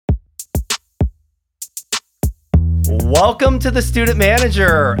Welcome to the Student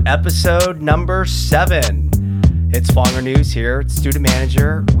Manager, episode number 7. It's Fonger News here, Student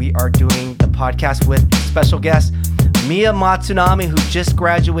Manager. We are doing the podcast with special guest Mia Matsunami, who just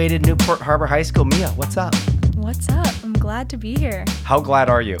graduated Newport Harbor High School. Mia, what's up? What's up? I'm glad to be here. How glad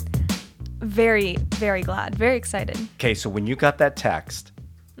are you? Very, very glad. Very excited. Okay, so when you got that text,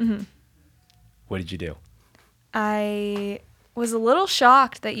 what did you do? I was a little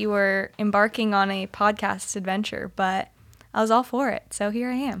shocked that you were embarking on a podcast adventure, but I was all for it. So here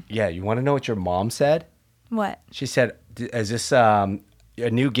I am. Yeah, you want to know what your mom said? What? She said, is this a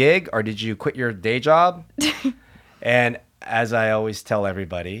new gig or did you quit your day job? And as I always tell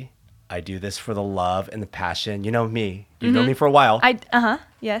everybody, I do this for the love and the passion. You know me. You've known me for a while.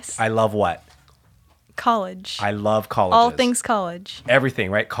 Yes. I love what? College. I love colleges. All things college.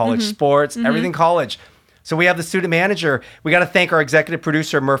 Everything, right? College sports, everything college. So we have the student manager. We got to thank our executive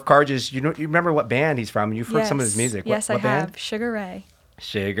producer, Murph Carges. You remember what band he's from? You've heard some of his music. Yes, what I have. Band? Sugar Ray.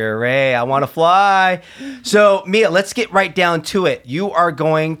 Sugar Ray, I want to fly. So, Mia, let's get right down to it. You are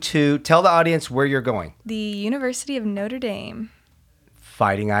going to tell the audience where you're going. The University of Notre Dame.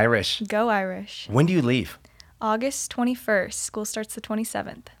 Fighting Irish. Go Irish. When do you leave? August 21st. School starts the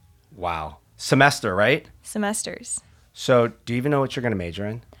 27th. Wow. Semester, right? Semesters. So, do you even know what you're going to major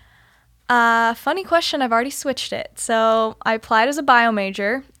in? Funny question. I've already switched it. So I applied as a bio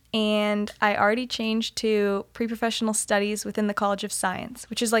major, and I already changed to pre-professional studies within the College of Science,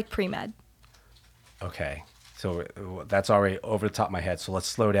 which is like pre-med. Okay. So that's already over the top of my head. So let's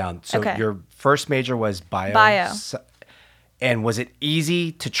slow down. So Okay. Your first major was bio. Bio. And was it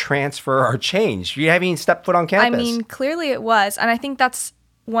easy to transfer or change? You haven't even stepped foot on campus. I mean, clearly it was. And I think that's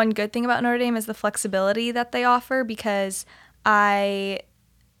one good thing about Notre Dame is the flexibility that they offer, because I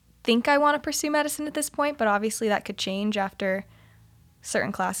think I want to pursue medicine at this point, but obviously that could change after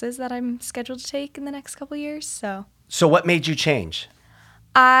certain classes that I'm scheduled to take in the next couple of years. So what made you change?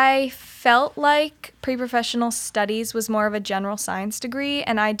 I felt like pre-professional studies was more of a general science degree,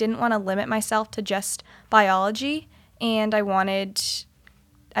 and I didn't want to limit myself to just biology, and I wanted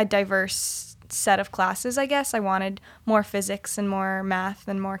a diverse set of classes, I guess. I wanted more physics and more math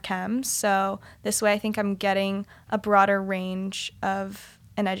and more chems, so this way I think I'm getting a broader range of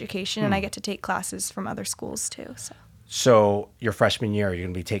an education, and I get to take classes from other schools too. So your freshman year, you're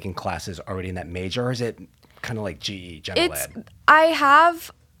going to be taking classes already in that major, or is it kind of like GE, general ed? I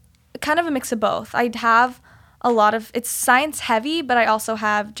have kind of a mix of both. I have a lot of, it's science heavy, but I also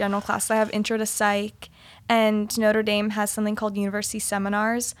have general classes. I have intro to psych, and Notre Dame has something called university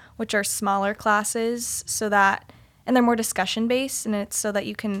seminars, which are smaller classes and they're more discussion based, and it's so that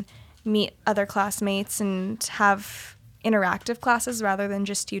you can meet other classmates and have interactive classes rather than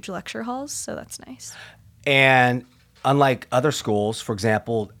just huge lecture halls, so that's nice. And unlike other schools, for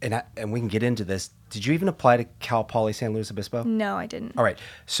example, and we can get into this, did you even apply to Cal Poly San Luis Obispo? No, I didn't. All right.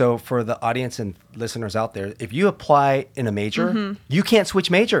 So for the audience and listeners out there, if you apply in a major, you can't switch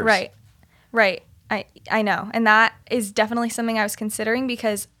majors. Right. I know. And that is definitely something I was considering,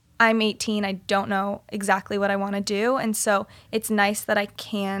 because I'm 18. I don't know exactly what I want to do. And so it's nice that I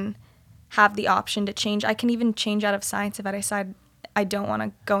can have the option to change. I can even change out of science if I decide I don't want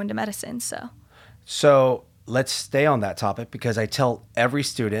to go into medicine. So let's stay on that topic, because I tell every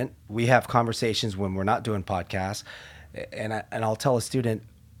student, we have conversations when we're not doing podcasts, and I'll tell a student,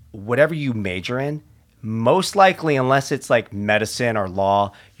 whatever you major in, most likely, unless it's like medicine or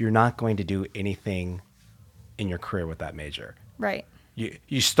law, you're not going to do anything in your career with that major. Right.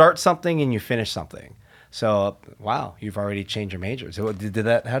 You start something and you finish something. So, wow, you've already changed your major. So how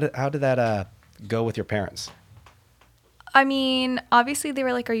did that go with your parents? I mean, obviously they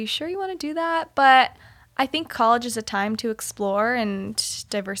were like, are you sure you want to do that? But I think college is a time to explore and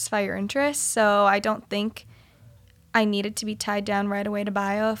diversify your interests. So I don't think I needed to be tied down right away to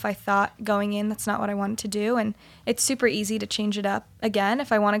bio if I thought going in that's not what I wanted to do. And it's super easy to change it up again.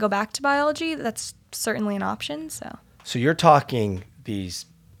 If I want to go back to biology, that's certainly an option. So you're talking these,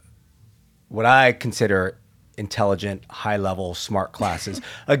 what I consider intelligent, high-level, smart classes.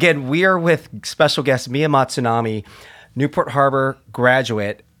 Again, we are with special guest Mia Matsunami, Newport Harbor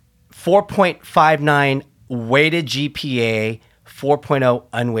graduate, 4.59 weighted GPA, 4.0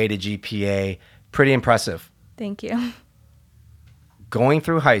 unweighted GPA. Pretty impressive. Thank you. Going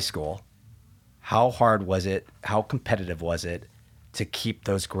through high school, how hard was it? How competitive was it to keep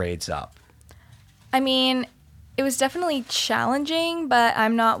those grades up? I mean, it was definitely challenging, but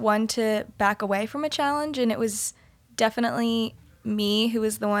I'm not one to back away from a challenge, and it was definitely me who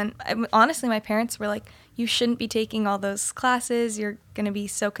was the one. Honestly, my parents were like, you shouldn't be taking all those classes. You're going to be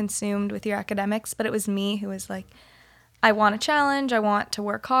so consumed with your academics. But it was me who was like, I want a challenge. I want to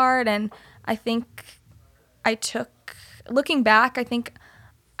work hard. And I think looking back, I think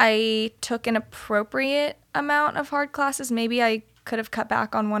I took an appropriate amount of hard classes. Maybe I could have cut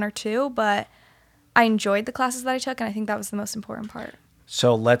back on one or two, but I enjoyed the classes that I took, and I think that was the most important part.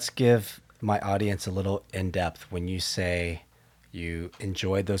 So let's give my audience a little in-depth. When you say you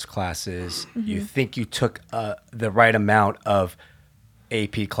enjoyed those classes, you think you took the right amount of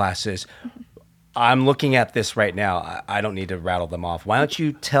AP classes. I'm looking at this right now. I don't need to rattle them off. Why don't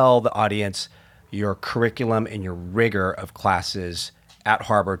you tell the audience your curriculum and your rigor of classes at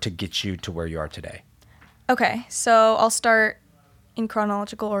Harbor to get you to where you are today? Okay, so I'll start in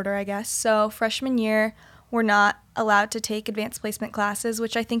chronological order, I guess. So freshman year, we're not allowed to take advanced placement classes,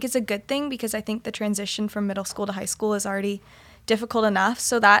 which I think is a good thing because I think the transition from middle school to high school is already difficult enough.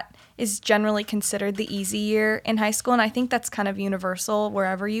 So that is generally considered the easy year in high school, and I think that's kind of universal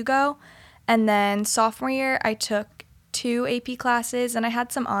wherever you go. And then sophomore year, I took 2 AP classes, and I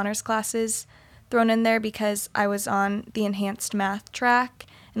had some honors classes thrown in there because I was on the enhanced math track,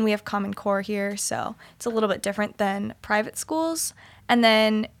 and we have Common Core here, so it's a little bit different than private schools. And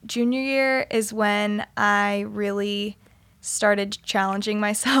then junior year is when I really started challenging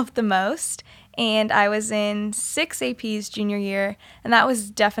myself the most, and I was in 6 APs junior year, and that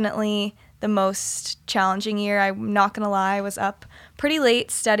was definitely the most challenging year. I'm not going to lie, I was up pretty late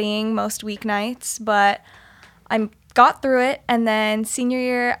studying most weeknights, but I got through it. And then senior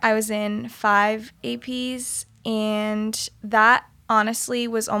year, I was in 5 APs, and that honestly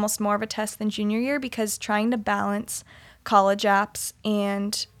was almost more of a test than junior year because trying to balance college apps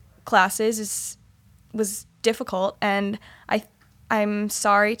and classes was difficult. And I'm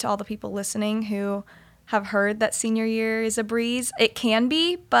sorry to all the people listening who have heard that senior year is a breeze. It can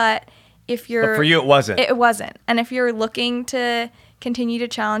be, but if you're... But for you, it wasn't. It wasn't. And if you're looking to continue to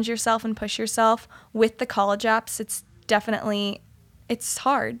challenge yourself and push yourself with the college apps, it's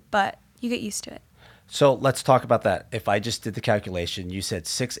hard, but you get used to it. So let's talk about that. If I just did the calculation, you said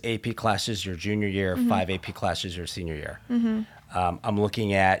 6 AP classes your junior year, 5 AP classes your senior year. I'm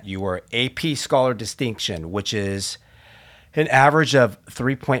looking at your AP Scholar Distinction, which is an average of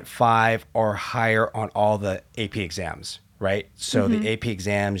 3.5 or higher on all the AP exams, right? So the AP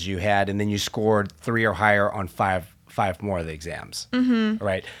exams you had, and then you scored 3 or higher on five more of the exams,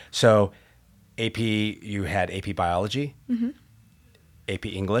 right? So AP, you had AP Biology, AP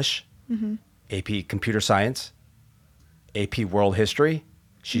English, AP Computer Science, AP World History.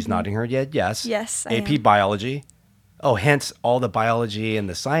 She's nodding her head, yes. Yes, I AP am. Biology. Oh, hence all the biology and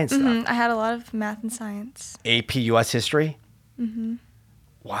the science stuff. I had a lot of math and science. AP US History.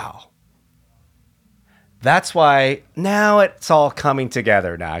 Wow. That's why now it's all coming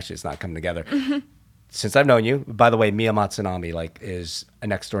together. No, actually, it's not coming together. Since I've known you, by the way, Mia Matsunami is a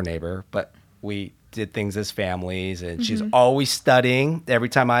next door neighbor, but we did things as families, and she's always studying. Every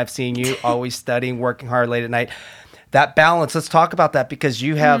time I've seen you, always studying, working hard late at night. That balance, let's talk about that because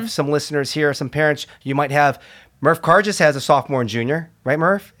you have some listeners here, some parents. You might have Murph Cargis has a sophomore and junior, right,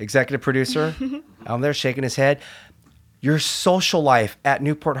 Murph? Executive producer. I'm there shaking his head. Your social life at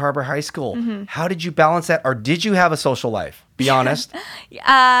Newport Harbor High School. How did you balance that? Or did you have a social life? Be honest.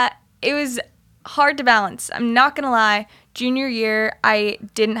 It was hard to balance. I'm not going to lie. Junior year, I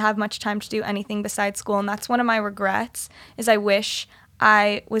didn't have much time to do anything besides school, and that's one of my regrets, is I wish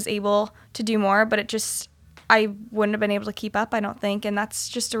I was able to do more, but I wouldn't have been able to keep up, I don't think, and that's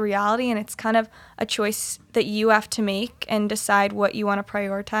just a reality, and it's kind of a choice that you have to make and decide what you want to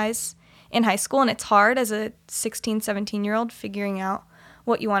prioritize in high school, and it's hard as a 16, 17-year-old figuring out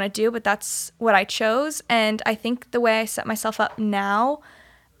what you want to do, but that's what I chose, and I think the way I set myself up now,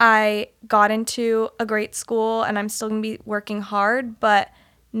 I got into a great school, and I'm still going to be working hard, but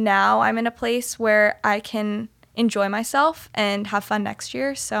now I'm in a place where I can enjoy myself and have fun next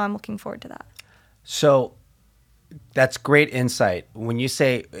year, so I'm looking forward to that. So that's great insight. When you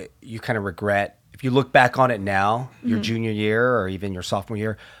say you kind of regret, if you look back on it now, your junior year or even your sophomore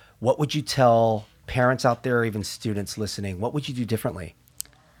year, what would you tell parents out there, or even students listening? What would you do differently?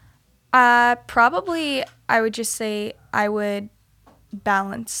 Probably I would just say I would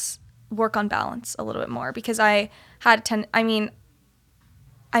work on balance a little bit more, because I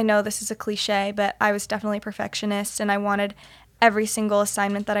know this is a cliche, but I was definitely a perfectionist, and I wanted every single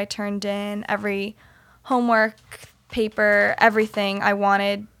assignment that I turned in, every homework, paper, everything I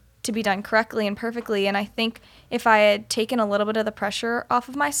wanted to be done correctly and perfectly. And I think if I had taken a little bit of the pressure off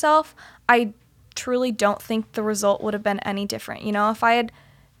of myself, I truly don't think the result would have been any different. You know, if I had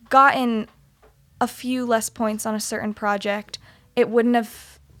gotten a few less points on a certain project, it wouldn't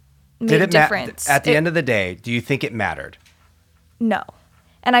have made a difference. At the end of the day, do you think it mattered? No.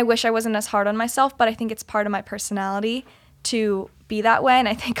 And I wish I wasn't as hard on myself, but I think it's part of my personality to be that way, and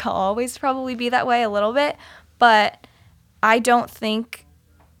I think I'll always probably be that way a little bit, but I don't think,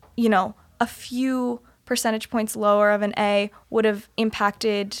 a few percentage points lower of an A would have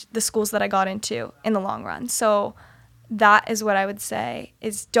impacted the schools that I got into in the long run. So that is what I would say,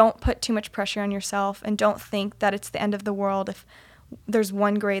 is don't put too much pressure on yourself, and don't think that it's the end of the world if there's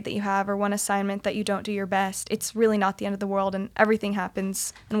one grade that you have or one assignment that you don't do your best. It's really not the end of the world, and everything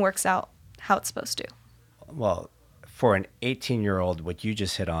happens and works out how it's supposed to. Well, for an 18-year-old, what you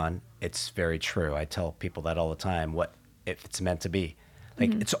just hit on, it's very true. I tell people that all the time, what if it's meant to be.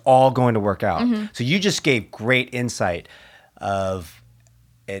 Like, it's all going to work out. So you just gave great insight of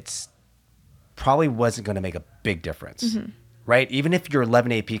it's probably wasn't going to make a big difference, right? Even if your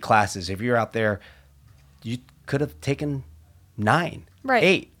 11 AP classes, if you're out there, you could have taken 9, right.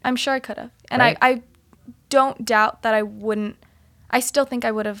 8. I'm sure I could have. And right? I don't doubt that I wouldn't. I still think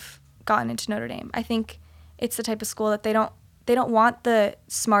I would have gotten into Notre Dame. I think it's the type of school that they don't want the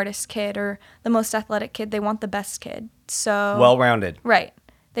smartest kid or the most athletic kid. They want the best kid. So well-rounded. Right.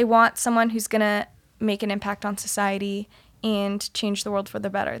 They want someone who's going to make an impact on society and change the world for the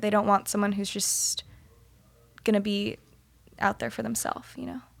better. They don't want someone who's just going to be out there for themselves,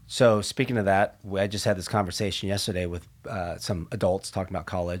 So speaking of that, I just had this conversation yesterday with some adults talking about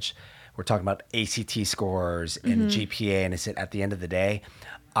college. We're talking about ACT scores and GPA, and I said at the end of the day,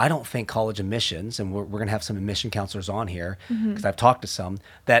 I don't think college admissions, and we're going to have some admission counselors on here because I've talked to some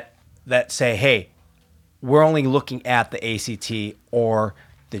that say, hey, we're only looking at the ACT or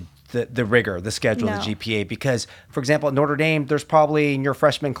the rigor, the schedule, No. the GPA, because, for example, at Notre Dame, there's probably in your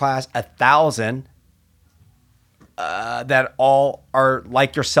freshman class 1,000 that all are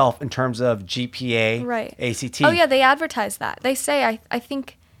like yourself in terms of GPA, right. ACT. Oh, yeah, they advertise that. They say, I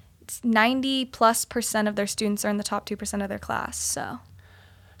think it's 90+% of their students are in the top 2% of their class,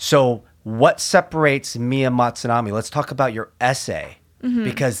 So what separates Mia Matsunami? Let's talk about your essay,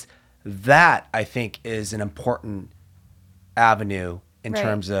 because that, I think, is an important avenue in Right.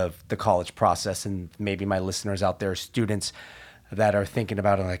 terms of the college process. And maybe my listeners out there, students that are thinking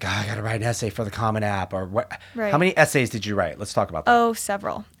about it, like, I got to write an essay for the Common App. Or what? Right. How many essays did you write? Let's talk about that. Oh,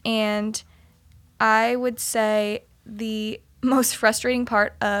 several. And I would say the most frustrating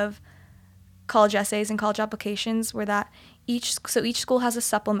part of college essays and college applications were that each school has a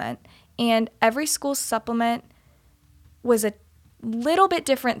supplement, and every school's supplement was a little bit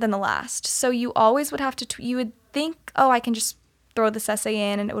different than the last. So you always would have to, you would think, oh, I can just throw this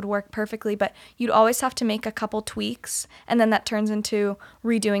essay in and it would work perfectly, but you'd always have to make a couple tweaks, and then that turns into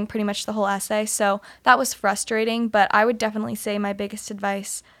redoing pretty much the whole essay. So that was frustrating, but I would definitely say my biggest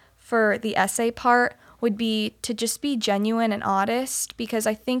advice for the essay part would be to just be genuine and honest, because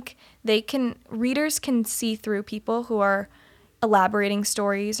I think readers can see through people who are elaborating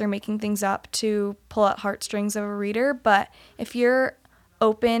stories or making things up to pull out heartstrings of a reader. But if you're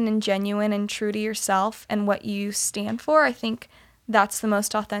open and genuine and true to yourself and what you stand for, I think that's the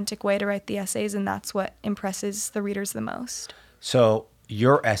most authentic way to write the essays, and that's what impresses the readers the most. So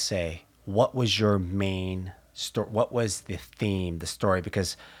your essay, what was your main story? What was the theme, the story?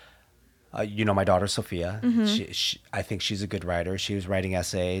 Because my daughter Sophia, she, I think she's a good writer. She was writing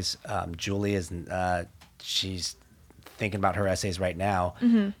essays. Julie is, she's thinking about her essays right now,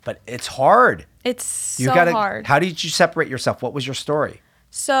 but it's hard. It's so hard. How did you separate yourself? What was your story?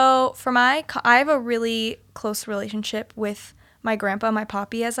 So I have a really close relationship with my grandpa, my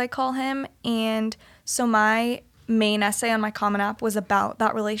poppy, as I call him. And so my main essay on my Common App was about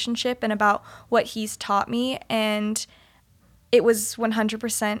that relationship and about what he's taught me. And it was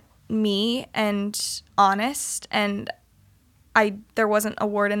 100% me and honest. And there wasn't a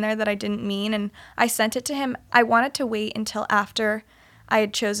word in there that I didn't mean. And I sent it to him. I wanted to wait until after I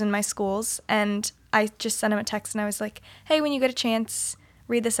had chosen my schools. And I just sent him a text and I was like, hey, when you get a chance,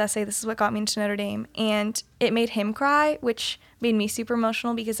 read this essay. This is what got me into Notre Dame. And it made him cry, which made me super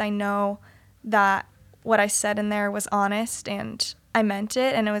emotional because I know that what I said in there was honest and I meant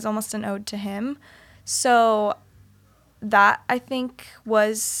it, and it was almost an ode to him. So that, I think,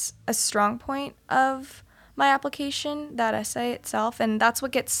 was a strong point of my application, that essay itself, and that's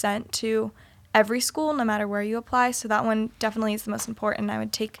what gets sent to every school no matter where you apply. So that one definitely is the most important. I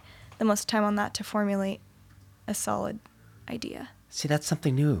would take the most time on that to formulate a solid idea. See, that's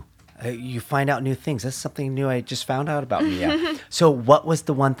something new. You find out new things. That's something new I just found out about Mia. So what was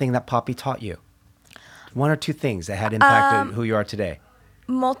the one thing that Poppy taught you? One or two things that had impacted who you are today?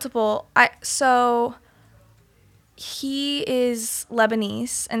 Multiple. So he is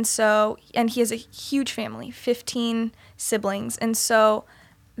Lebanese, and he has a huge family, 15 siblings. And so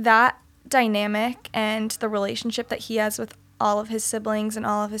that dynamic and the relationship that he has with all of his siblings and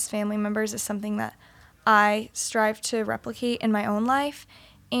all of his family members is something that I strive to replicate in my own life.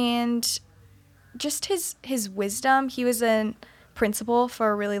 And just his wisdom. He was a principal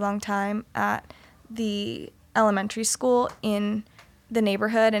for a really long time at the elementary school in the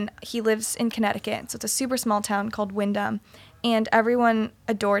neighborhood, and he lives in Connecticut. So it's a super small town called Windham, and everyone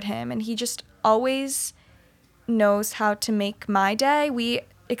adored him, and he just always knows how to make my day. We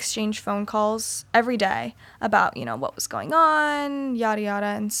exchange phone calls every day about, what was going on, yada yada.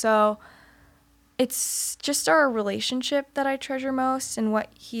 And so it's just our relationship that I treasure most, and what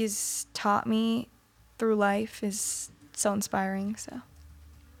he's taught me through life is so inspiring.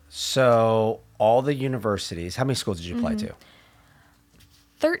 So all the universities, how many schools did you apply to?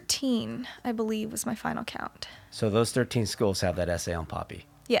 13, I believe, was my final count. So those 13 schools have that essay on Poppy.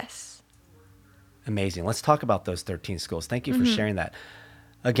 Yes. Amazing. Let's talk about those 13 schools. Thank you for sharing that.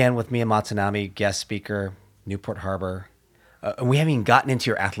 Again, with Mia Matsunami, guest speaker, Newport Harbor. And we haven't even gotten into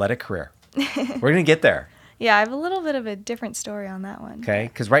your athletic career. We're going to get there. Yeah, I have a little bit of a different story on that one. Okay,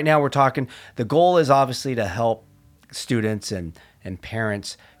 because right now we're talking, the goal is obviously to help students and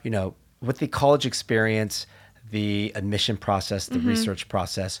parents, with the college experience, the admission process, the research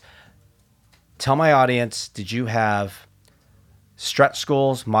process. Tell my audience, did you have stretch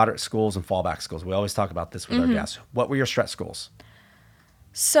schools, moderate schools, and fallback schools? We always talk about this with our guests. What were your stretch schools?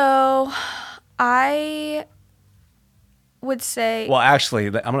 So I would say... Well, actually,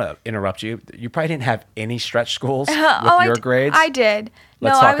 I'm going to interrupt you. You probably didn't have any stretch schools with your grades. I did.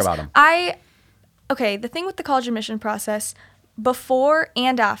 Let's talk about them. Okay, the thing with the college admission process, before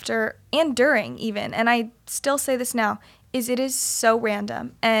and after and during even, and I still say this now, is it is so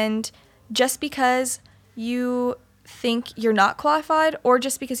random. And just because you think you're not qualified, or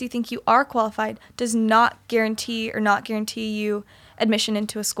just because you think you are qualified, does not guarantee you admission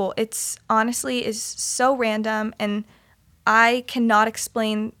into a school. It's honestly is so random, and I cannot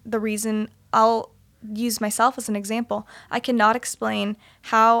explain the reason. I'll use myself as an example. I cannot explain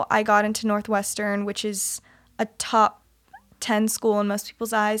how I got into Northwestern, which is a top 10 school in most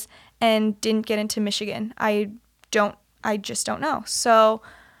people's eyes, and didn't get into Michigan. I just don't know. So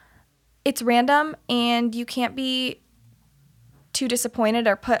it's random, and you can't be too disappointed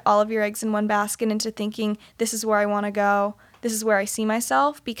or put all of your eggs in one basket into thinking, this is where I want to go, this is where I see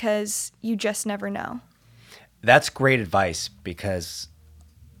myself, because you just never know. That's great advice, because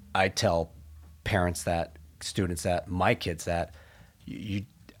I tell parents that, students that, my kids that, you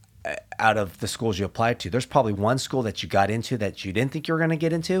out of the schools you applied to, there's probably one school that you got into that you didn't think you were going to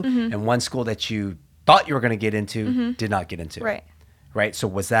get into, and one school that you thought you were going to get into, did not get into. Right. Right. So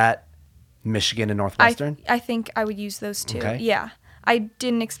was that Michigan and Northwestern? I think I would use those two. Okay. Yeah. I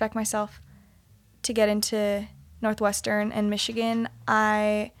didn't expect myself to get into Northwestern and Michigan.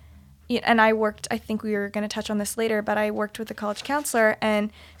 And I worked, I think we were going to touch on this later, but I worked with a college counselor,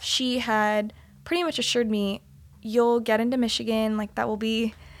 and she had pretty much assured me, you'll get into Michigan, like that will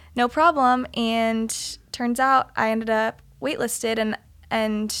be no problem. And turns out I ended up waitlisted,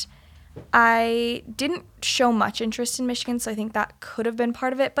 and I didn't show much interest in Michigan, so I think that could have been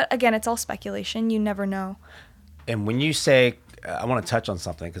part of it. But again, it's all speculation. You never know. And when you say, I want to touch on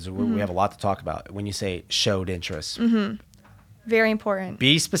something because we have a lot to talk about. When you say showed interest, very important.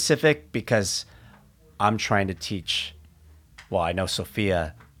 Be specific, because I'm trying to teach. Well, I know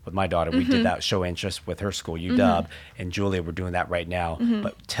Sophia, with my daughter, we did that show interest with her school, UW, and Julia, we're doing that right now.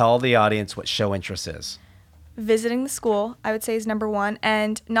 But tell the audience what show interest is. Visiting the school, I would say, is number one,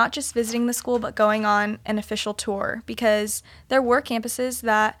 and not just visiting the school, but going on an official tour, because there were campuses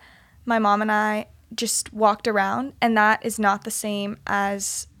that my mom and I just walked around, and that is not the same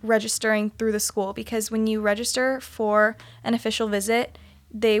as registering through the school, because when you register for an official visit,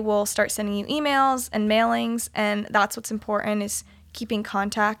 they will start sending you emails and mailings, and that's what's important, is keeping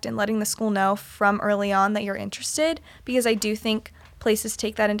contact and letting the school know from early on that you're interested, because I do think places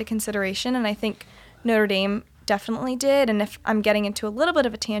take that into consideration, and I think Notre Dame definitely did. And if I'm getting into a little bit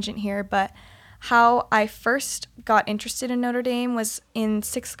of a tangent here, but how I first got interested in Notre Dame was in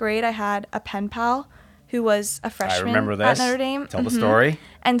 6th grade. I had a pen pal who was a freshman at Notre Dame. Tell the story.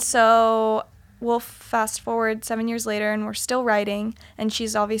 And so we'll fast forward 7 years later, and we're still writing, and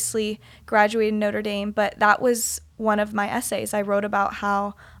she's obviously graduated Notre Dame, but that was one of my essays. I wrote about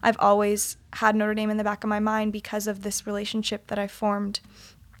how I've always had Notre Dame in the back of my mind because of this relationship that I formed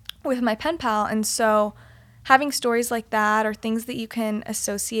with my pen pal. And so having stories like that, or things that you can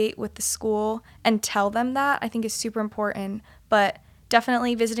associate with the school and tell them that, I think is super important. But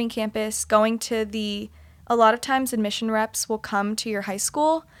definitely visiting campus, going to a lot of times admission reps will come to your high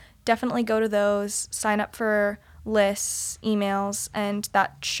school. Definitely go to those, sign up for lists, emails, and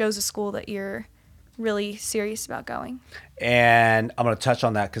that shows a school that you're really serious about going. And I'm going to touch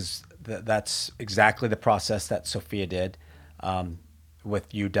on that, because that's exactly the process that Sophia did with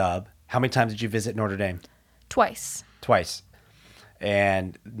UW. How many times did you visit Notre Dame? Twice. Twice.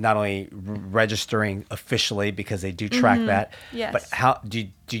 And not only registering officially because they do track that, Yes. but how do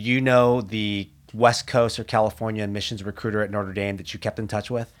you know the West Coast or California admissions recruiter at Notre Dame that you kept in touch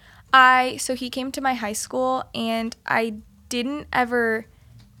with? So he came to my high school, and I didn't ever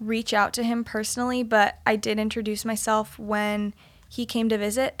reach out to him personally, but I did introduce myself when he came to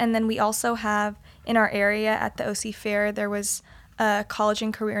visit. And then we also have in our area at the OC Fair, there was a college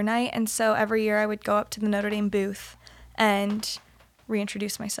and career night. And so every year I would go up to the Notre Dame booth and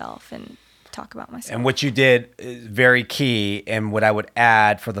reintroduce myself and talk about myself. And what you did is very key. And what I would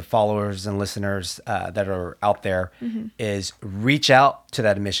add for the followers and listeners that are out there is reach out to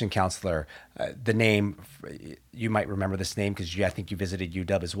that admission counselor. The name, you might remember this name because I think you visited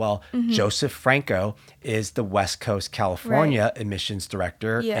UW as well. Joseph Franco is the West Coast California admissions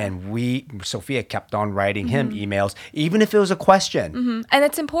director. Yeah. And Sophia kept on writing him emails, even if it was a question. And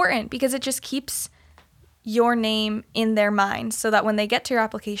it's important because it just keeps your name in their mind so that when they get to your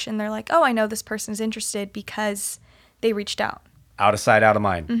application, they're like, oh, I know this person is interested because they reached out. Out of sight, out of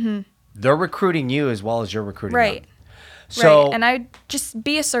mind. They're recruiting you as well as you're recruiting Right. them. So, right. And I just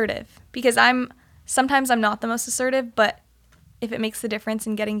be assertive because sometimes I'm not the most assertive, but if it makes the difference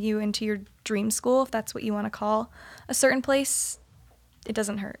in getting you into your dream school, if that's what you want to call a certain place, it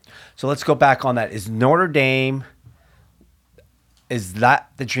doesn't hurt. So let's go back on that. Is Notre Dame, is that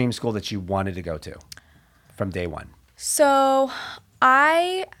the dream school that you wanted to go to from day one? So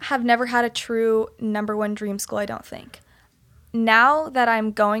I have never had a true number one dream school, I don't think. Now that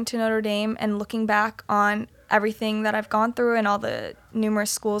I'm going to Notre Dame and looking back on everything that I've gone through and all the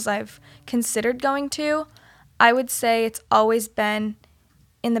numerous schools I've considered going to, I would say it's always been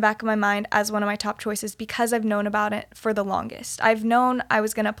in the back of my mind as one of my top choices because I've known about it for the longest. I've known I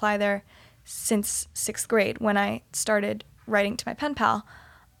was going to apply there since 6th grade when I started writing to my pen pal.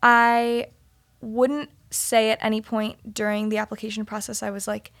 I wouldn't say at any point during the application process I was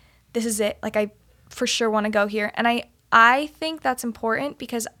like, this is it. Like, I for sure want to go here. And I think that's important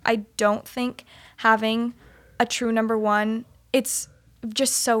because I don't think having a true number one, it's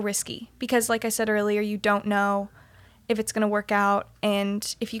just so risky because like I said earlier, you don't know if it's going to work out.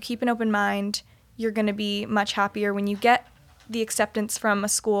 And if you keep an open mind, you're going to be much happier when you get the acceptance from a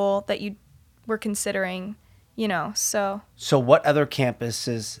school that you were considering, so. So what other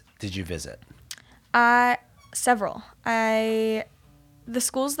campuses did you visit? Several. The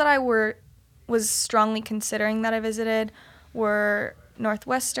schools that I was strongly considering that I visited were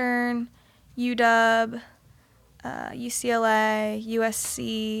Northwestern, UW, UCLA,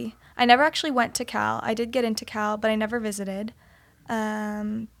 USC. I never actually went to Cal. I did get into Cal, but I never visited.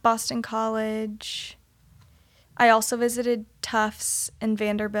 Boston College. I also visited Tufts and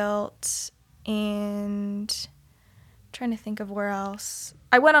Vanderbilt, and I'm trying to think of where else.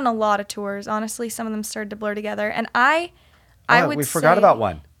 I went on a lot of tours. Honestly, some of them started to blur together, and I would we say, forgot about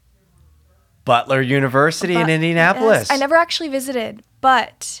one. Butler University in Indianapolis. Yes, I never actually visited,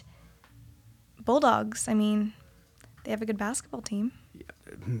 but Bulldogs, they have a good basketball team.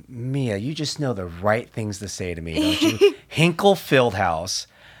 Mia, you just know the right things to say to me, don't you? Hinkle Fieldhouse,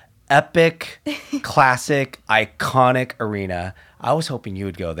 epic, classic, iconic arena. I was hoping you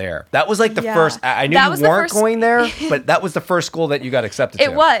would go there. That was like the first. I knew you weren't going there, but that was the first school that you got accepted to.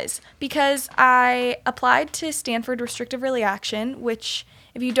 It was because I applied to Stanford Restrictive Early Action, which,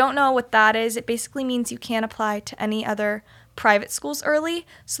 if you don't know what that is, it basically means you can't apply to any other private schools early.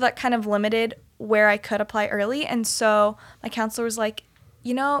 So that kind of limited where I could apply early. And so my counselor was like,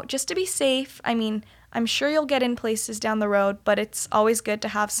 just to be safe, I'm sure you'll get in places down the road, but it's always good to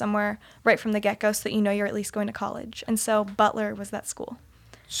have somewhere right from the get-go so that you're at least going to college. And so Butler was that school.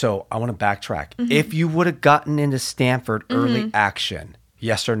 So I want to backtrack. If you would have gotten into Stanford early action,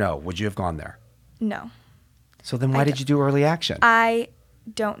 yes or no, would you have gone there? No. So then why did you do early action? I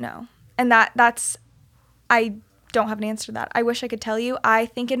don't know. And that's I don't have an answer to that. I wish I could tell you. I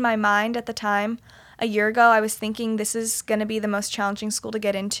think in my mind at the time, a year ago, I was thinking this is going to be the most challenging school to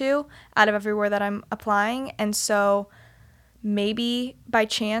get into out of everywhere that I'm applying. And so maybe by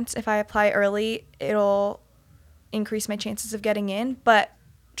chance, if I apply early, it'll increase my chances of getting in. But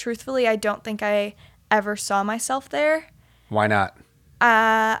truthfully, I don't think I ever saw myself there. Why not?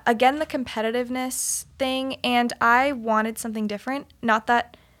 Again, the competitiveness thing, and I wanted something different. Not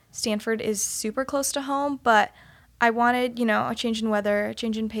that Stanford is super close to home, but I wanted, a change in weather, a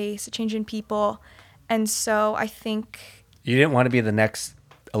change in pace, a change in people. And so I think... You didn't want to be the next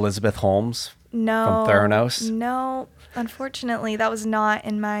Elizabeth Holmes from No. Theranos? No, unfortunately, that was not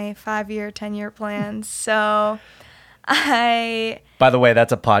in my 5-year, 10-year plans. So By the way,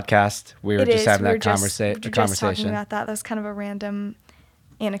 that's a podcast. We were just having that conversation. Just talking about that. That was kind of a random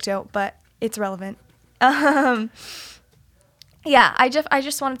anecdote, but it's relevant. Yeah, I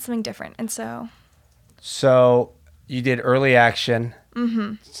just wanted something different, and so. So you did early action.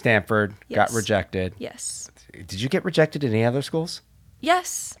 Mm-hmm. Stanford got rejected. Yes. Did you get rejected in any other schools?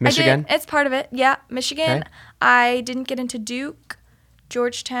 Yes. Michigan? I did. It's part of it. Yeah, Michigan. Okay. I didn't get into Duke,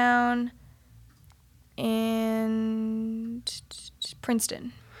 Georgetown, and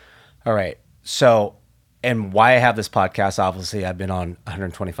Princeton. All right. So, and why I have this podcast, obviously, I've been on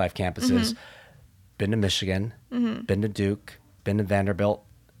 125 campuses, been to Michigan, been to Duke, been to Vanderbilt,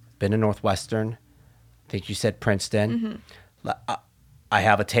 been to Northwestern. I think you said Princeton. I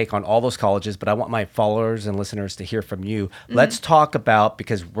have a take on all those colleges, but I want my followers and listeners to hear from you. Let's talk about,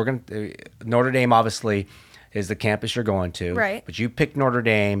 because we're going to, Notre Dame obviously is the campus you're going to. Right. But you picked Notre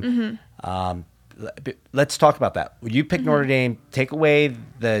Dame. Let's talk about that. When you picked Notre Dame, take away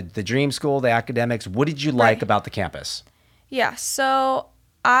the dream school, the academics. What did you like about the campus? Yeah, so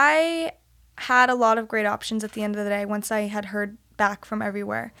I had a lot of great options at the end of the day once I had heard back from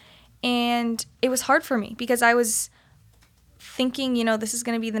everywhere. And it was hard for me because I was thinking, this is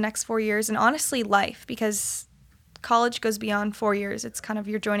going to be the next 4 years, and honestly life, because college goes beyond 4 years. It's kind of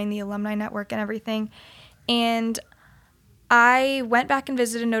you're joining the alumni network and everything. And I went back and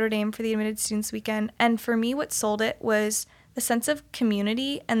visited Notre Dame for the Admitted Students Weekend, and for me what sold it was the sense of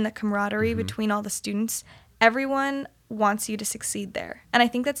community and the camaraderie between all the students. Everyone wants you to succeed there. And I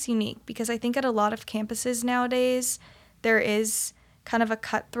think that's unique because I think at a lot of campuses nowadays there is kind of a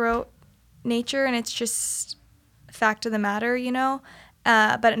cutthroat nature, and it's just fact of the matter,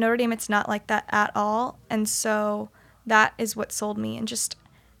 but at Notre Dame it's not like that at all. And so that is what sold me, and just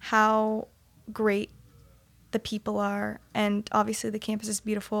how great the people are. And obviously the campus is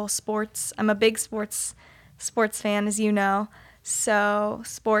beautiful. Sports, I'm a big sports fan, as you know, so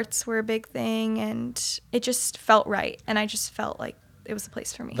sports were a big thing, and it just felt right, and I just felt like it was the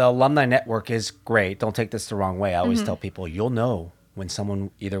place for me. The alumni network is great. Don't take this the wrong way. I always tell people, you'll know when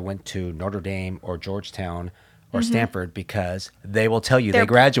someone either went to Notre Dame or Georgetown or Stanford, because they will tell you they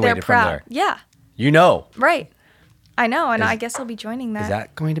graduated from there. Yeah. Right. I know, and I guess I'll be joining that. Is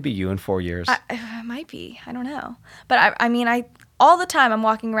that going to be you in 4 years? It might be. I don't know. But I all the time I'm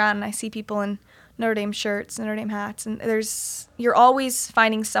walking around and I see people in Notre Dame shirts, Notre Dame hats, and you're always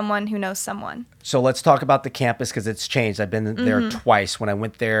finding someone who knows someone. So let's talk about the campus, because it's changed. I've been there twice. When I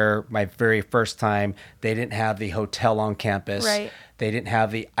went there my very first time, they didn't have the hotel on campus. Right. They didn't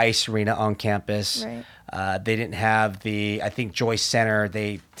have the ice arena on campus. Right. They didn't have I think Joyce Center.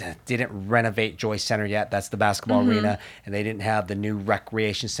 They didn't renovate Joyce Center yet. That's the basketball arena. And they didn't have the new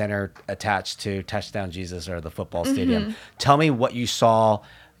recreation center attached to Touchdown Jesus, or the football stadium. Tell me what you saw.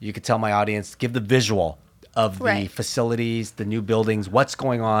 You could tell my audience, give the visual of the facilities, the new buildings, what's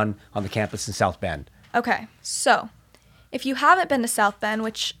going on the campus in South Bend. Okay, so if you haven't been to South Bend,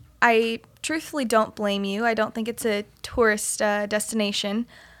 which I truthfully don't blame you, I don't think it's a tourist destination,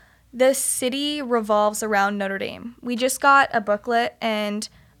 the city revolves around Notre Dame. We just got a booklet, and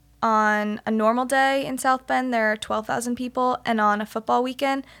on a normal day in South Bend, there are 12,000 people, and on a football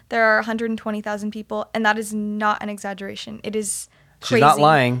weekend, there are 120,000 people, and that is not an exaggeration. It is crazy. She's not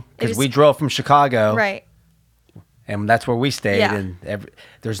lying, because we drove from Chicago. Right. And that's where we stayed. Yeah. And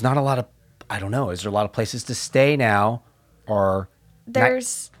there's not a lot of, I don't know, is there a lot of places to stay now? Or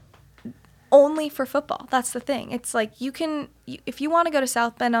there's only for football. That's the thing. It's like if you want to go to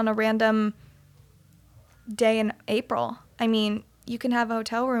South Bend on a random day in April, you can have a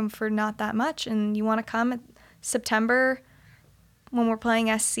hotel room for not that much, and you want to come in September when we're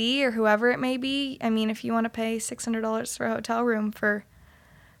playing SC or whoever it may be. If you want to pay $600 for a hotel room for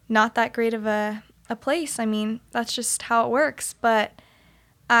not that great of a place, that's just how it works. But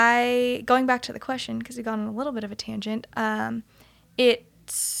going back to the question, because we got on a little bit of a tangent, I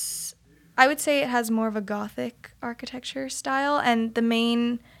would say it has more of a Gothic architecture style, and the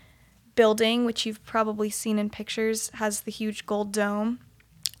main building, which you've probably seen in pictures, has the huge gold dome.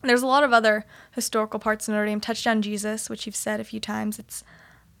 There's a lot of other historical parts of Notre Dame. Touchdown Jesus, which you've said a few times. It's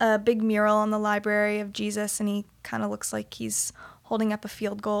a big mural on the library of Jesus, and he kind of looks like he's holding up a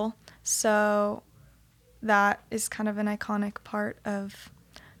field goal. So that is kind of an iconic part of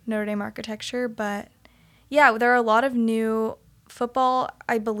Notre Dame architecture. But yeah, there are a lot of new football,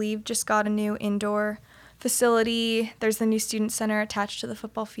 I believe, just got a new indoor facility. There's the new student center attached to the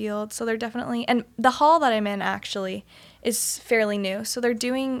football field. So they're definitely, and the hall that I'm in actually is fairly new. So they're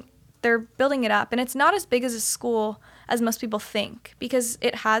building it up, and it's not as big as a school as most people think, because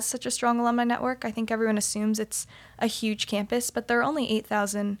it has such a strong alumni network. I think everyone assumes it's a huge campus, but there are only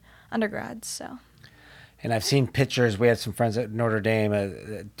 8,000 undergrads. So, And I've seen pictures. We had some friends at Notre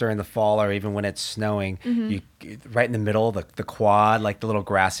Dame during the fall, or even when it's snowing. You right in the middle, the quad, like the little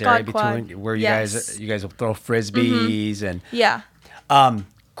grass area between quad. where you Yes. guys will throw frisbees and Yeah.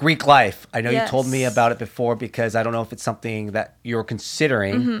 Greek life. I know you Yes. told me about it before because I don't know if it's something that you're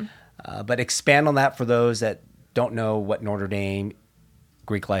considering, but expand on that for those that don't know what Notre Dame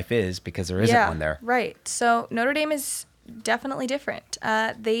Greek life is, because there isn't one there. Right. So Notre Dame is definitely different.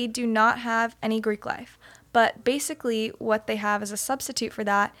 They do not have any Greek life. But basically what they have as a substitute for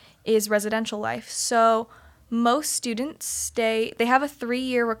that is residential life. So most students they have a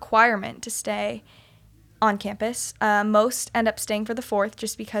 3-year requirement to stay on campus. Most end up staying for the 4th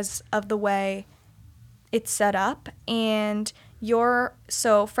just because of the way it's set up. And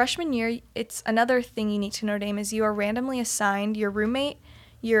so freshman year, it's another thing unique to Notre Dame is you are randomly assigned your roommate,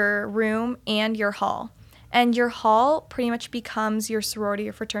 your room, and your hall. And your hall pretty much becomes your sorority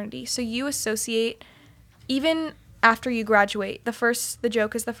or fraternity. So you associate, even after you graduate, the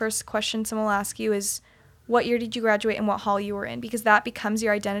joke is the first question someone will ask you is, what year did you graduate and what hall you were in? Because that becomes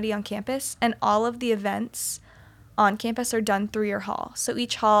your identity on campus. And all of the events on campus are done through your hall. So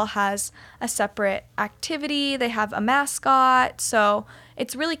each hall has a separate activity. They have a mascot. So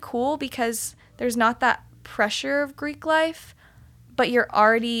it's really cool because there's not that pressure of Greek life, but you're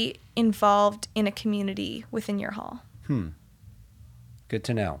already involved in a community within your hall. Good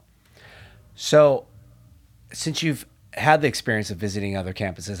to know. So since you've had the experience of visiting other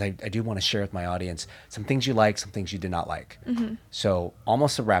campuses, I do want to share with my audience some things you like, some things you did not like. So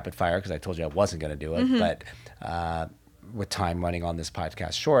almost a rapid fire, because I told you I wasn't going to do it, but with time running on this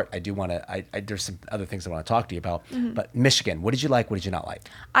podcast short, I do want to, there's some other things I want to talk to you about. But Michigan, what did you like? What did you not like?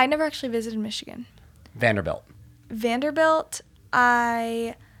 I never actually visited Michigan. Vanderbilt,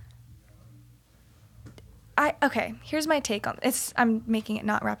 okay, here's my take on this. I'm making it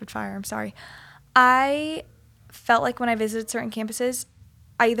not rapid fire. I'm sorry. I felt like when I visited certain campuses,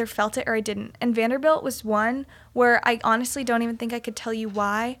 I either felt it or I didn't. And Vanderbilt was one where I honestly don't even think I could tell you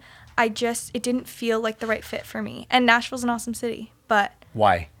why. It didn't feel like the right fit for me. And Nashville's an awesome city, but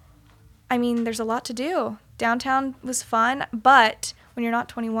why? I mean, there's a lot to do. Downtown was fun, but when you're not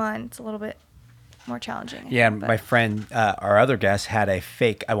 21, it's a little bit more challenging. My friend, our other guest, had a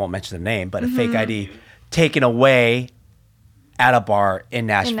fake, I won't mention the name, but a fake ID taken away at a bar in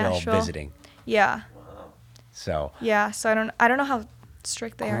Nashville. Visiting. Yeah. So. Yeah, so I don't know how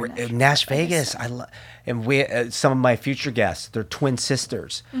strict they are in Nash Vegas. And we some of my future guests, they're twin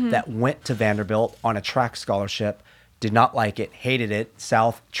sisters that went to Vanderbilt on a track scholarship, did not like it, hated it.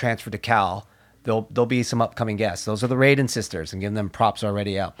 South transferred to Cal. There'll be some upcoming guests. Those are the Radin sisters, and giving them props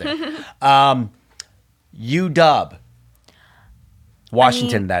already out there. UW,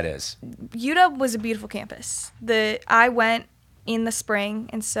 Washington, that is. UW was a beautiful campus. I went in the spring,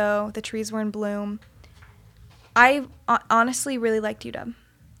 and so the trees were in bloom. I honestly really liked UW.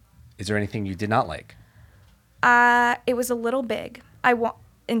 Is there anything you did not like? It was a little big.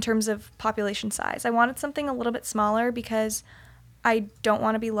 In terms of population size, I wanted something a little bit smaller because I don't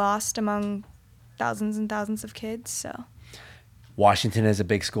want to be lost among thousands and thousands of kids. So. Washington is a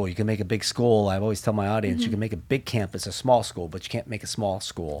big school. You can make a big school. I always tell my audience, you can make a big campus a small school, but you can't make a small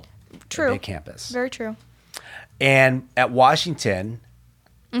school a big campus. Very true. And at Washington,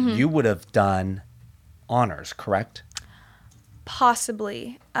 you would have done honors, correct?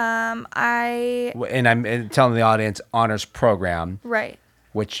 Possibly. And I'm telling the audience honors program. Right.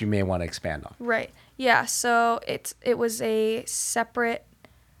 Which you may want to expand on. Right. Yeah. So it was a separate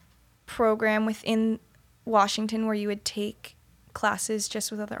program within Washington where you would take classes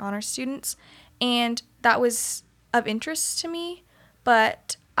just with other honors students, and that was of interest to me,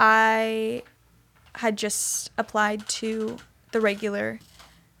 but I had just applied to the regular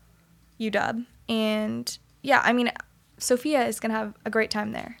UW, and yeah, I mean, Sophia is going to have a great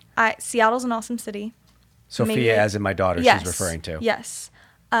time there. Seattle's an awesome city. Sophia, as in my daughter, she's referring to. Yes.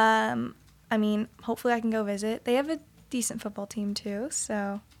 I mean, hopefully I can go visit. They have a decent football team too,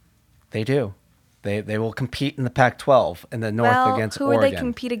 so. They do. They will compete in the Pac-12 in the North against Oregon. Who would they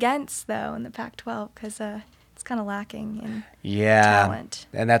compete against, though, in the Pac-12? Because it's kind of lacking in talent.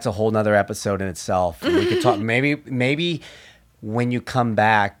 And that's a whole nother episode in itself. We could talk maybe when you come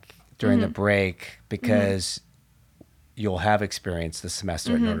back during the break, because you'll have experience this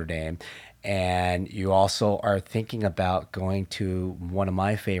semester at Notre Dame. And you also are thinking about going to one of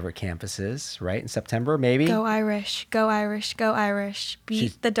my favorite campuses, right, in September, maybe? Go Irish, go Irish, go Irish.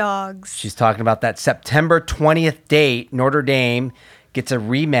 Beat the dogs. She's talking about that September 20th date. Notre Dame gets a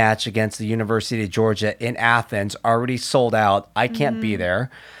rematch against the University of Georgia in Athens, already sold out. I can't be there.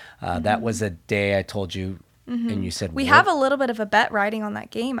 That was a day I told you And you said, We "What?" have a little bit of a bet riding on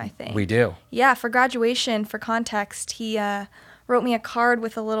that game, I think. We do. Yeah, for graduation, for context, he wrote me a card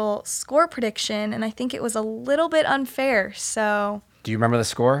with a little score prediction, and I think it was a little bit unfair. So Do you remember the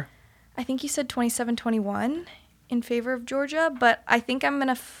score? I think you said 27-21 in favor of Georgia, but I think I'm going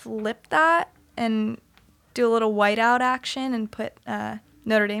to flip that and do a little whiteout action and put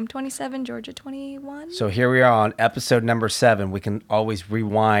Notre Dame 27, Georgia 21. So here we are on episode number 7. We can always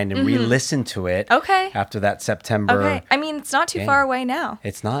rewind and re-listen to it. Okay. After that September. Okay. I mean, it's not too game. far away now.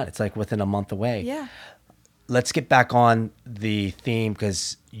 It's not. It's like within a month away. Yeah. Let's get back on the theme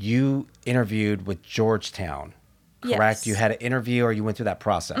because you interviewed with Georgetown, correct? Yes. You had an interview or you went through that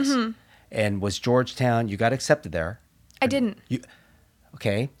process. And was Georgetown, you got accepted there? I didn't.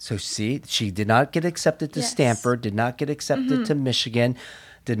 Okay, so see, she did not get accepted to Stanford, did not get accepted to Michigan,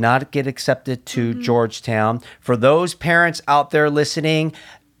 did not get accepted to Georgetown. For those parents out there listening,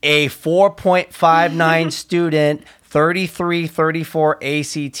 a 4.59 student, 33-34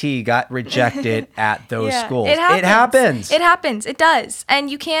 ACT got rejected at those schools. It happens. It It happens. It does. And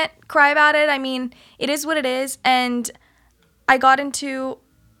you can't cry about it. I mean, it is what it is. And I got into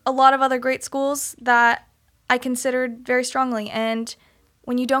a lot of other great schools that I considered very strongly. And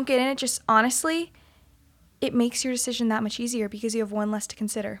when you don't get in it, just honestly, it makes your decision that much easier because you have one less to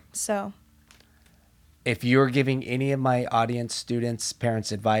consider. So If you're giving any of my audience, students,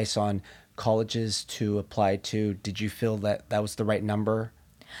 parents advice on colleges to apply to, did you feel that that was the right number?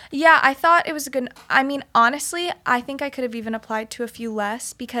 yeah, I thought it was a good, I mean, honestly, I think I could have even applied to a few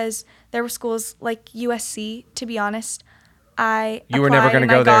less because there were schools like USC, to be honest. You were never going to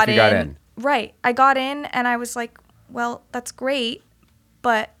go there if you got in. Right. I got in and I was like, well, that's great,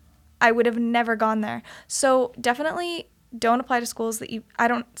 but I would have never gone there. So definitely don't apply to schools that I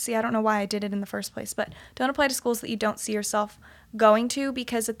don't know why I did it in the first place, but don't apply to schools that you don't see yourself going to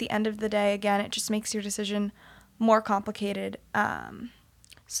because at the end of the day, again, it just makes your decision more complicated.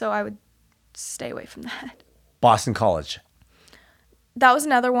 So I would stay away from that. Boston College. That was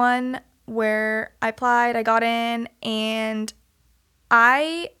another one where I applied, I got in, and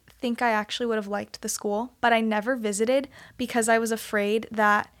I think I actually would have liked the school, but I never visited because I was afraid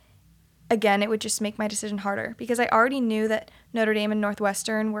that, again, it would just make my decision harder because I already knew that Notre Dame and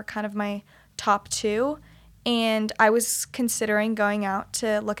Northwestern were kind of my top two, and I was considering going out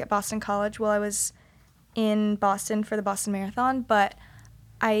to look at Boston College while I was in Boston for the Boston Marathon, but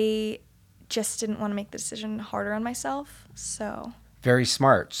I just didn't want to make the decision harder on myself, so... Very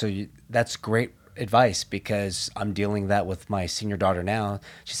smart. So that's great advice because I'm dealing that with my senior daughter now.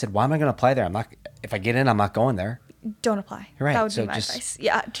 She said, why am I going to apply there? If I get in, I'm not going there. Don't apply. You're right. That would be my advice.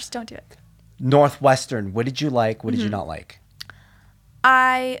 Yeah, just don't do it. Northwestern, what did you like? What did you not like?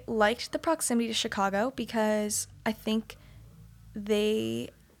 I liked the proximity to Chicago because I think they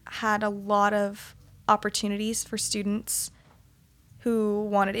had a lot of opportunities for students who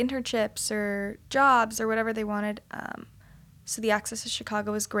wanted internships or jobs or whatever they wanted. So the access to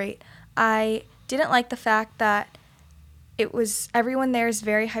Chicago was great. I didn't like the fact that everyone there is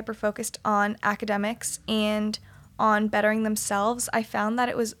very hyper-focused on academics and on bettering themselves. I found that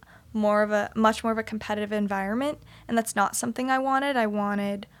it was much more of a competitive environment, and that's not something I wanted. I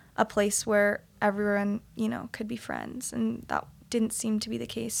wanted a place where everyone, could be friends, and that didn't seem to be the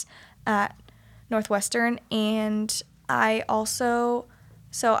case at Northwestern. And I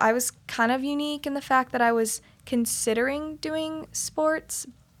was kind of unique in the fact that I was considering doing sports,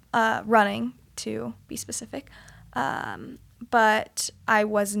 running to be specific, but I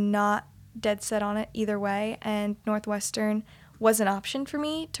was not dead set on it either way, and Northwestern was an option for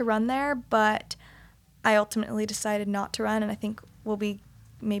me to run there, but I ultimately decided not to run, and I think we'll be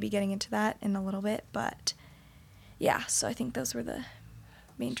maybe getting into that in a little bit, but yeah, so I think those were the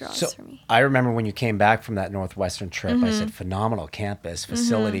main draws for me. I remember when you came back from that Northwestern trip, I said, phenomenal campus,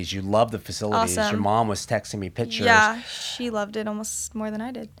 facilities. You love the facilities. Awesome. Your mom was texting me pictures. Yeah, she loved it almost more than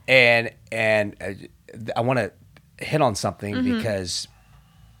I did. And I want to hit on something because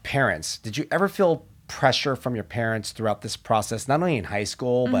parents, did you ever feel pressure from your parents throughout this process, not only in high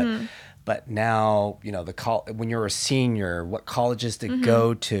school, but now, when you're a senior, what colleges to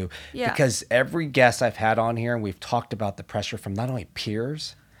go to? Yeah. Because every guest I've had on here, and we've talked about the pressure from not only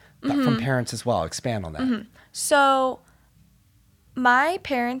peers, but from parents as well. Expand on that. So my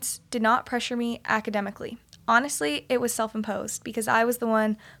parents did not pressure me academically. Honestly, it was self-imposed because I was the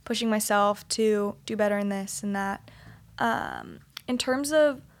one pushing myself to do better in this and that. In terms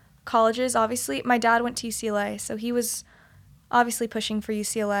of colleges, obviously, my dad went to UCLA, so he was obviously pushing for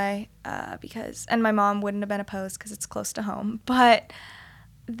UCLA and my mom wouldn't have been opposed because it's close to home. But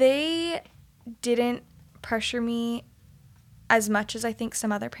they didn't pressure me as much as I think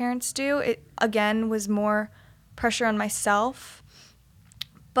some other parents do. It, again, was more pressure on myself.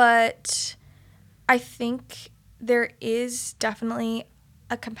 But I think there is definitely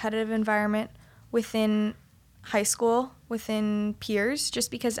a competitive environment within high school, within peers,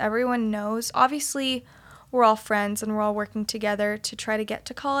 just because everyone knows. Obviously, we're all friends and we're all working together to try to get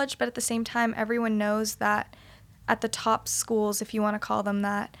to college, but at the same time, everyone knows that at the top schools, if you want to call them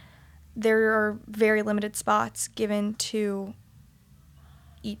that, there are very limited spots given to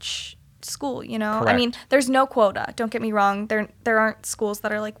each school, you know? Correct. I mean, there's no quota. Don't get me wrong. There aren't schools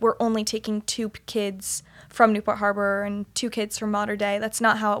that are like, we're only taking 2 kids from Newport Harbor and 2 kids from Mater Dei. That's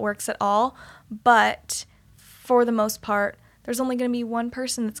not how it works at all. But for the most part, there's only going to be one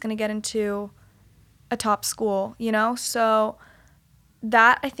person that's going to get into a top school, you know? So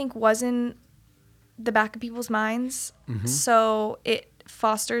that, I think, was in the back of people's minds. Mm-hmm. So it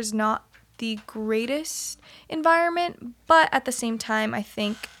fosters not the greatest environment, but at the same time, I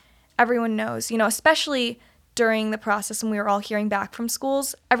think everyone knows, you know, especially during the process when we were all hearing back from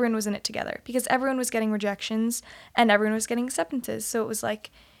schools, everyone was in it together because everyone was getting rejections and everyone was getting acceptances. So it was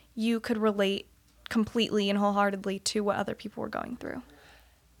like you could relate completely and wholeheartedly to what other people were going through.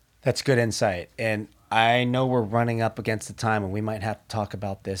 That's good insight. And I know we're running up against the time and we might have to talk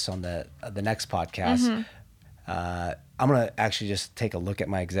about this on the next podcast. Mm-hmm. I'm going to actually just take a look at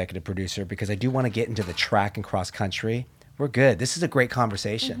my executive producer because I do want to get into the track and cross country. We're good. This is a great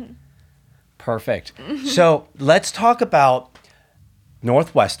conversation. Mm-hmm. Perfect. So let's talk about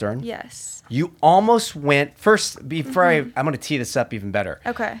Northwestern. Yes. You almost went first before I'm going to tee this up even better.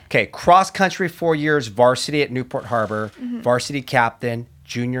 Okay. Okay. Cross country 4 years, varsity at Newport Harbor, varsity captain,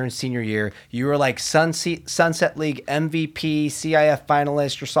 junior and senior year. You were like Sunset League MVP, CIF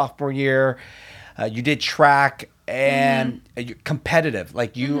finalist your sophomore year. You did track and you're competitive.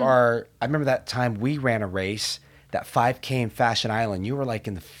 Like you are, I remember that time we ran a race, that 5K in Fashion Island. You were like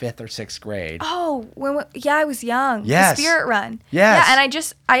in the 5th or 6th grade. Oh, yeah, I was young. Yes. The Spirit Run. Yes. Yeah, and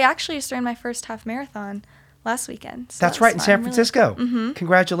I actually just ran my first half marathon last weekend. So That's right, in fun. San Francisco.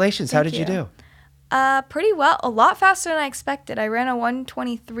 Congratulations. How Thank did you do? Pretty well. A lot faster than I expected. I ran a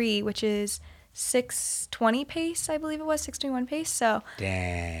 1:23, which is 6:20 pace, I believe it was, 6:21 pace. So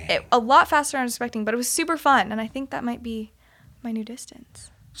Dang. a lot faster than I was expecting, but it was super fun, and I think that might be my new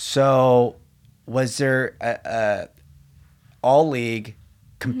distance. So was there a all league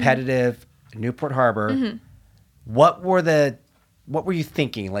competitive Newport Harbor? What were you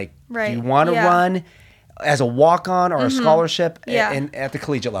thinking? Like, Right. do you want to Yeah. run as a walk-on or a scholarship Yeah. at the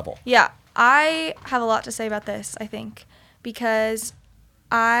collegiate level? Yeah, I have a lot to say about this, I think, because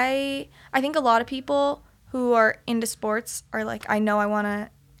I think a lot of people who are into sports are like, I know I want to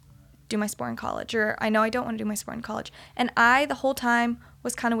do my sport in college, or I know I don't want to do my sport in college. And I, the whole time,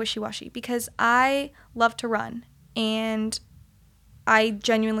 was kind of wishy-washy because I love to run, and I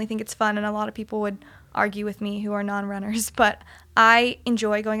genuinely think it's fun, and a lot of people would argue with me who are non-runners, but I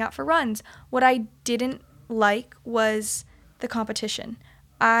enjoy going out for runs. What I didn't like was the competition.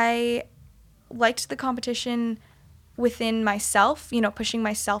 I liked the competition within myself, you know, pushing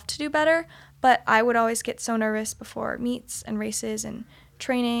myself to do better, but I would always get so nervous before meets and races and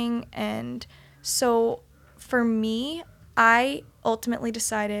training. And so for me, I ultimately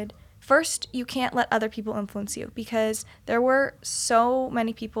decided, first, you can't let other people influence you, because there were so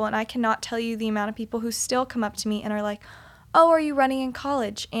many people, and I cannot tell you the amount of people who still come up to me and are like, oh, are you running in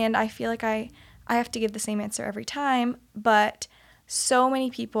college? And I feel like I have to give the same answer every time, but so many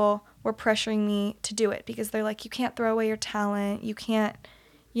people were pressuring me to do it because they're like, you can't throw away your talent, you can't,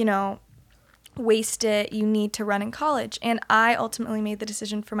 you know, waste it, you need to run in college. And I ultimately made the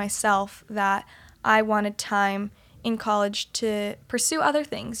decision for myself that I wanted time in college to pursue other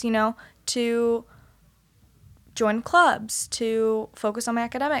things, you know, to join clubs, to focus on my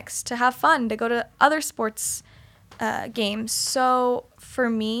academics, to have fun, to go to other sports games. So for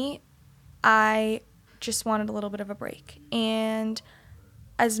me, I just wanted a little bit of a break. And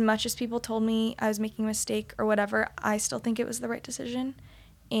as much as people told me I was making a mistake or whatever, I still think it was the right decision.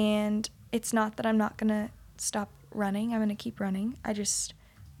 And it's not that I'm not going to stop running. I'm going to keep running. I just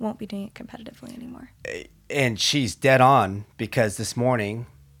won't be doing it competitively anymore. And she's dead on, because this morning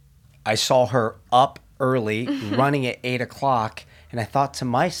I saw her up early running at 8 o'clock, and I thought to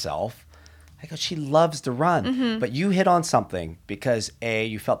myself, I go, she loves to run. But you hit on something, because A,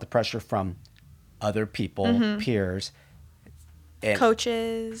 you felt the pressure from other people, peers, and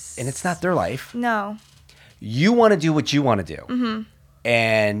coaches. And it's not their life. No. You want to do what you want to do.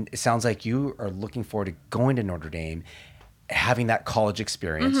 And it sounds like you are looking forward to going to Notre Dame, having that college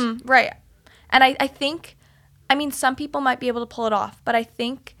experience. Right. And I think, I mean, some people might be able to pull it off, but I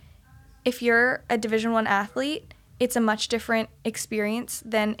think if you're a Division I athlete, it's a much different experience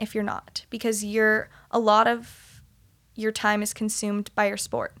than if you're not, because a lot of your time is consumed by your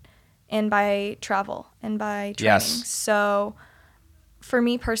sport and by travel and by training. Yes. So for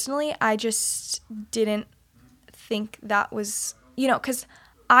me personally, I just didn't think that was, because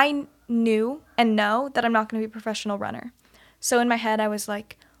I knew and know that I'm not going to be a professional runner. So in my head, I was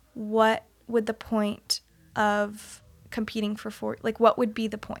like, what would the point of competing for what would be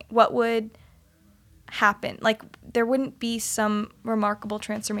the point? What would happen? Like, there wouldn't be some remarkable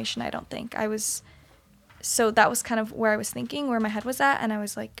transformation, I don't think. So that was kind of where I was thinking, where my head was at, and I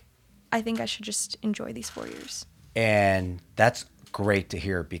was like, I think I should just enjoy these 4 years. And that's great to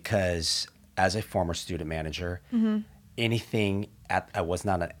hear, because as a former student manager, I was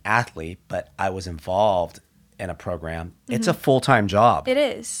not an athlete, but I was involved in a program. It's a full-time job. It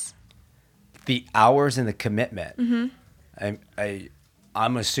is. The hours and the commitment.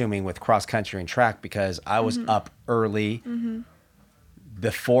 I'm assuming with cross country and track, because I was up early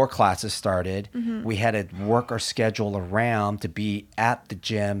before classes started. We had to work our schedule around to be at the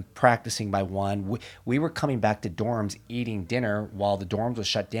gym practicing by 1. We were coming back to dorms eating dinner while the dorms was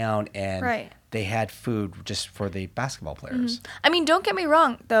shut down, and they had food just for the basketball players. I mean, don't get me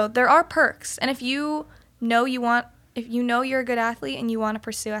wrong though, there are perks, and if you know you're a good athlete and you want to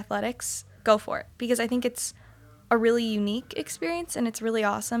pursue athletics, go for it, because I think it's a really unique experience, and it's really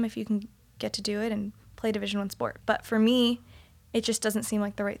awesome if you can get to do it and play Division I sport. But for me, it just doesn't seem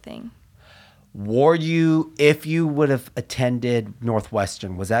like the right thing. If you would have attended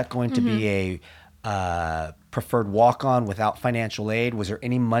Northwestern, was that going to be a preferred walk-on without financial aid? Was there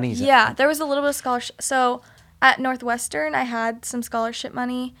any money? Yeah, there was a little bit of scholarship. So at Northwestern, I had some scholarship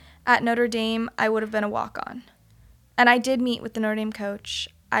money. At Notre Dame, I would have been a walk-on. And I did meet with the Notre Dame coach.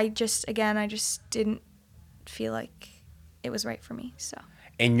 I just didn't feel like it was right for me. So.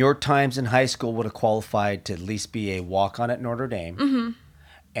 And your times in high school would have qualified to at least be a walk-on at Notre Dame,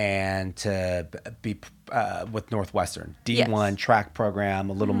 and to be with Northwestern D1 track program,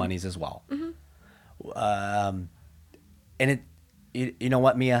 a little monies as well. And you know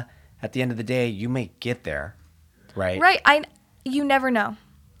what, Mia? At the end of the day, you may get there, right? Right. You never know.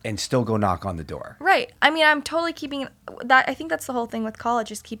 And still go knock on the door. Right. I mean, I'm totally keeping that. I think that's the whole thing with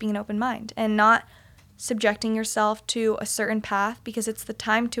college, is keeping an open mind and not subjecting yourself to a certain path, because it's the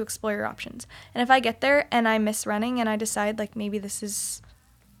time to explore your options. And if I get there and I miss running and I decide like maybe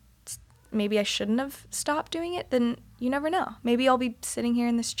I shouldn't have stopped doing it, then you never know. Maybe I'll be sitting here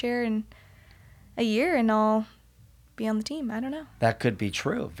in this chair in a year and I'll be on the team. I don't know. That could be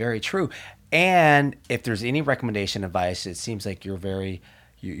true. Very true. And if there's any recommendation, advice, it seems like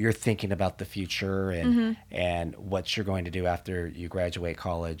you're thinking about the future and what you're going to do after you graduate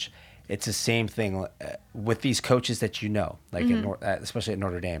college. It's the same thing with these coaches that like especially at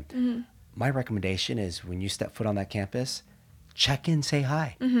Notre Dame. My recommendation is, when you step foot on that campus, check in, say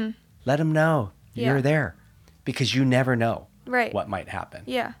hi. Let them know you're there, because you never know what might happen.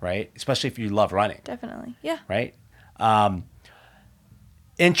 Yeah. Right? Especially if you love running. Definitely. Yeah. Right?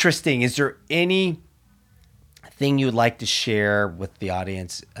 Interesting. Is there any thing you would like to share with the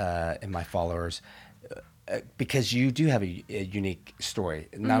audience and my followers? Because you do have a unique story,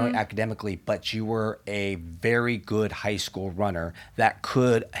 not only academically, but you were a very good high school runner that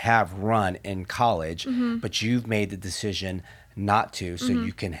could have run in college, but you've made the decision not to, so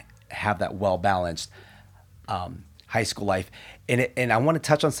you can have that well-balanced high school life. And I want to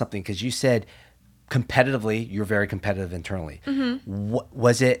touch on something, because you said competitively, you're very competitive internally. What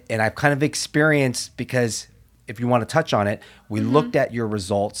was it? And I've kind of experienced, because if you want to touch on it, we looked at your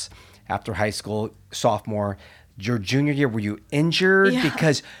results after high school, sophomore, your junior year. Were you injured? Yeah.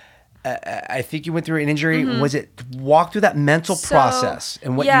 Because I think you went through an injury. Was it walk through that mental process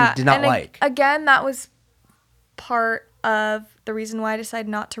and what you did not like? Again, that was part of the reason why I decided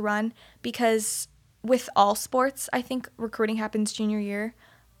not to run, because with all sports, I think recruiting happens junior year,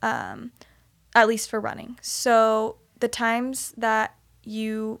 at least for running. So the times that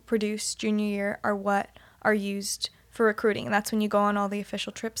you produce junior year are what are used for recruiting, and that's when you go on all the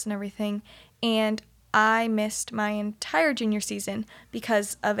official trips and everything. And I missed my entire junior season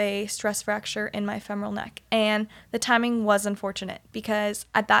because of a stress fracture in my femoral neck, and the timing was unfortunate, because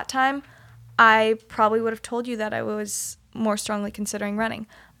at that time I probably would have told you that I was more strongly considering running.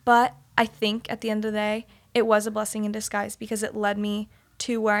 But I think at the end of the day, it was a blessing in disguise, because it led me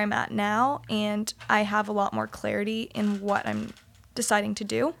to where I'm at now, and I have a lot more clarity in what I'm deciding to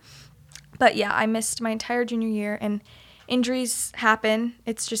do. But yeah, I missed my entire junior year, and injuries happen.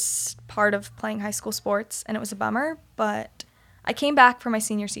 It's just part of playing high school sports, and it was a bummer. But I came back for my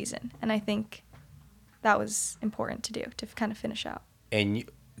senior season, and I think that was important to do, to kind of finish out. And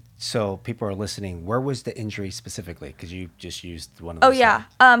so people are listening, where was the injury specifically? Because you just used one of Oh those. yeah.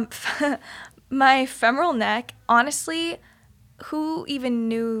 My femoral neck, honestly, who even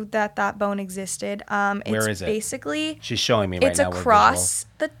knew that bone existed? Where It's is it? basically, She's showing me right it's now. We're across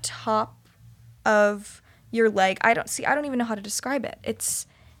the top of your leg. I don't even know how to describe it. It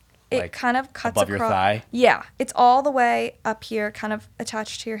Like kind of cuts above your across. thigh? Yeah, it's all the way up here, kind of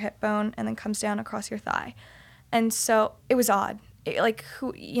attached to your hip bone, and then comes down across your thigh. And so it was odd.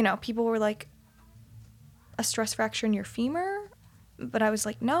 People were like, a stress fracture in your femur, but I was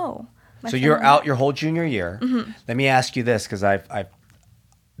like, no. So you're out your whole junior year. Mm-hmm. Let me ask you this, because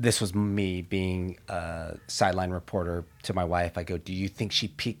this was me being a sideline reporter to my wife. I go, do you think she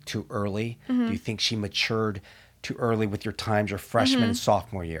peaked too early? Mm-hmm. Do you think she matured too early with your times, your freshman and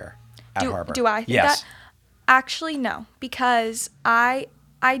sophomore year at Harbor? Do I think that? Actually, no, because I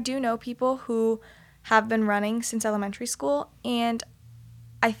do know people who have been running since elementary school, and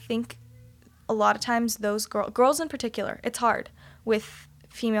I think a lot of times those girls in particular, it's hard with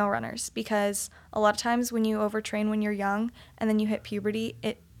female runners, because a lot of times when you overtrain when you're young and then you hit puberty,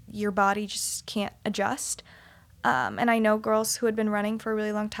 your body just can't adjust. And I know girls who had been running for a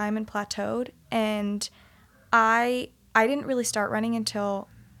really long time and plateaued, and I didn't really start running until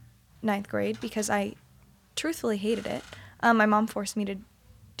 9th grade because I truthfully hated it. My mom forced me to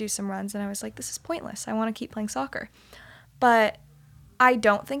do some runs, and I was like, this is pointless. I want to keep playing soccer. But I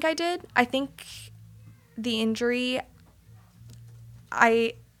don't think I did. I think the injury,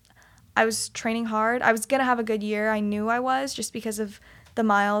 I was training hard. I was going to have a good year. I knew I was, just because of the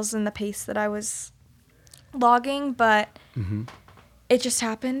miles and the pace that I was logging, but it just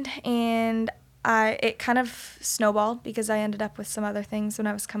happened, and it kind of snowballed because I ended up with some other things when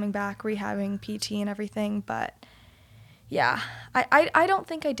I was coming back, rehabbing PT and everything. But yeah, I don't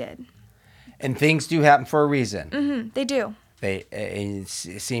think I did. And things do happen for a reason. Mm-hmm, they do. It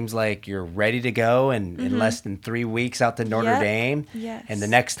seems like you're ready to go in less than 3 weeks out to Notre Dame. Yes. And the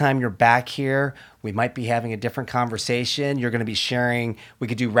next time you're back here, we might be having a different conversation. You're going to be sharing. We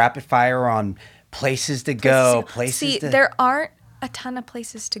could do rapid fire on places to go. There aren't a ton of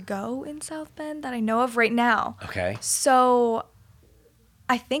places to go in South Bend that I know of right now. Okay. So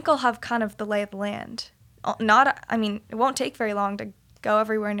I think I'll have kind of the lay of the land. It won't take very long to go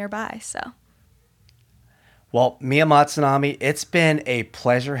everywhere nearby, so. Well, Mia Matsunami, it's been a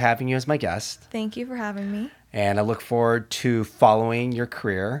pleasure having you as my guest. Thank you for having me. And I look forward to following your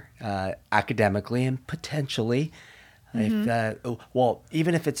career academically and potentially, even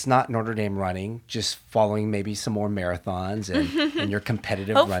if it's not Notre Dame running, just following maybe some more marathons and your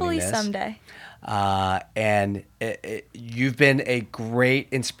competitive Hopefully runningness. Someday. And you've been a great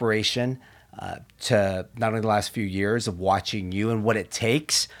inspiration to not only the last few years of watching you and what it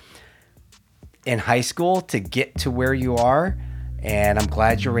takes in high school to get to where you are. And I'm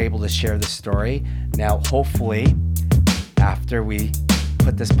glad you're able to share this story. Now, hopefully, after we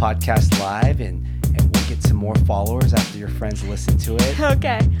put this podcast live and we'll get some more followers after your friends listen to it.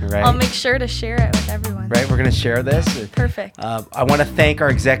 Okay. Right? I'll make sure to share it with everyone. Right? We're going to share this. Perfect. I want to thank our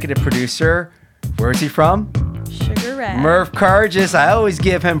executive producer. Where is he from? Sugar Red. Murph Cargis. I always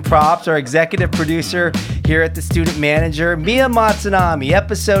give him props. Our executive producer here at the Student Manager. Mia Matsunami,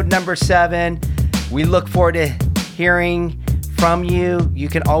 episode number 7. We look forward to hearing from you. You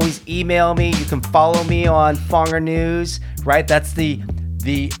can always email me. You can follow me on Fonger News, right? That's the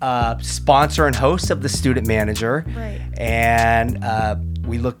sponsor and host of the Student Manager. Right. And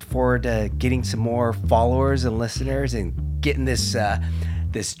we look forward to getting some more followers and listeners and getting this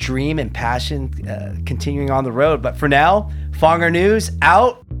dream and passion continuing on the road. But for now, Fonger News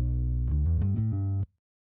out.